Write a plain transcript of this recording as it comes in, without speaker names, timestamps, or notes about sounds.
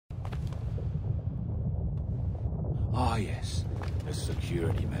Ah, yes. A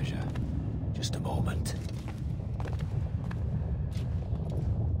security measure. Just a moment.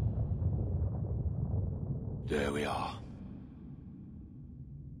 There we are.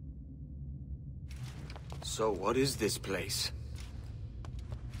 So what is this place?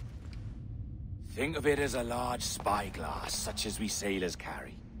 Think of it as a large spyglass, such as we sailors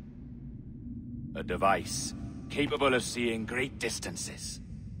carry. A device capable of seeing great distances.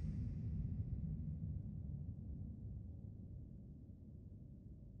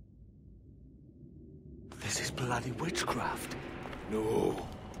 This is bloody witchcraft. No,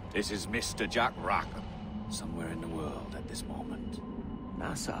 this is Mr. Jack Rackham, somewhere in the world at this moment.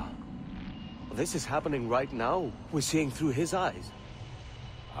 NASA. This is happening right now. We're seeing through his eyes.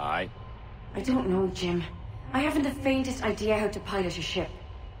 Aye. I don't know, Jim. I haven't the faintest idea how to pilot a ship.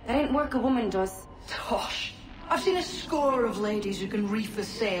 That ain't work a woman does. Tosh. I've seen a score of ladies who can reef a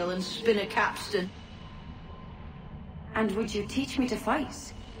sail and spin a capstan. And would you teach me to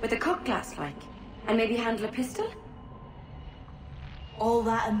fight? With a cutlass, like? And maybe handle a pistol? All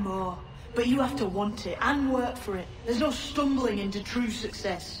that and more. But you have to want it, and work for it. There's no stumbling into true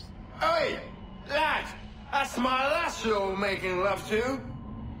success. Hey, lad! That's my lass you're making love to.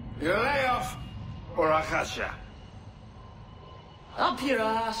 You lay off, or I'll catch ya. Up your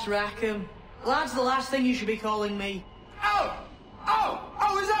ass, Rackham. Lad's the last thing you should be calling me.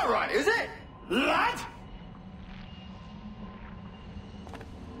 Oh, is that right, is it? Lad?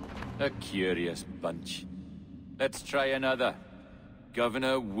 A curious bunch. Let's try another.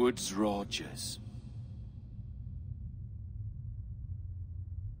 Governor Woods Rogers.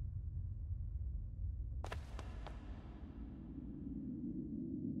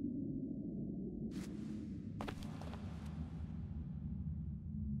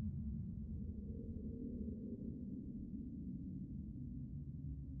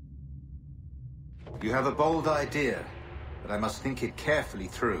 You have a bold idea, but I must think it carefully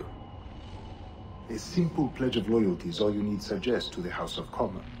through. A simple pledge of loyalty is all you need suggest to the House of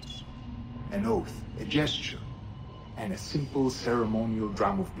Commons. An oath, a gesture, and a simple ceremonial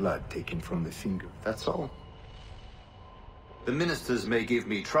dram of blood taken from the finger. That's all. The ministers may give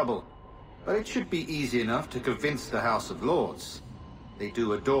me trouble, but it should be easy enough to convince the House of Lords. They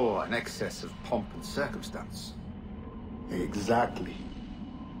do adore an excess of pomp and circumstance. Exactly.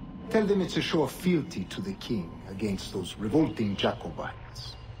 Tell them it's a show of fealty to the king against those revolting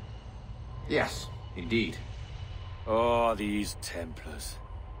Jacobites. Yes, indeed. Oh, these Templars.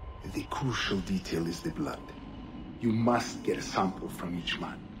 The crucial detail is the blood. You must get a sample from each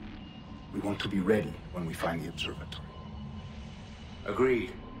man. We want to be ready when we find the observatory.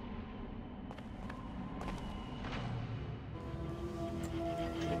 Agreed.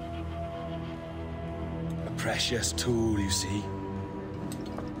 A precious tool, you see.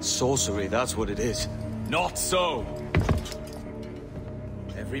 Sorcery, that's what it is. Not so!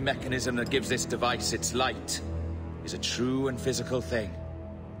 Every mechanism that gives this device its light is a true and physical thing.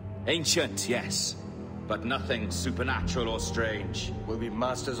 Ancient, yes, but nothing supernatural or strange. We'll be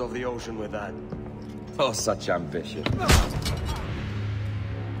masters of the ocean with that. Oh, such ambition.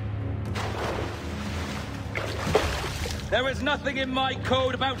 There is nothing in my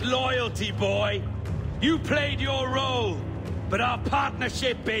code about loyalty, boy. You played your role, but our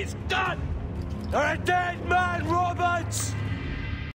partnership is done! You're a dead man, Roberts!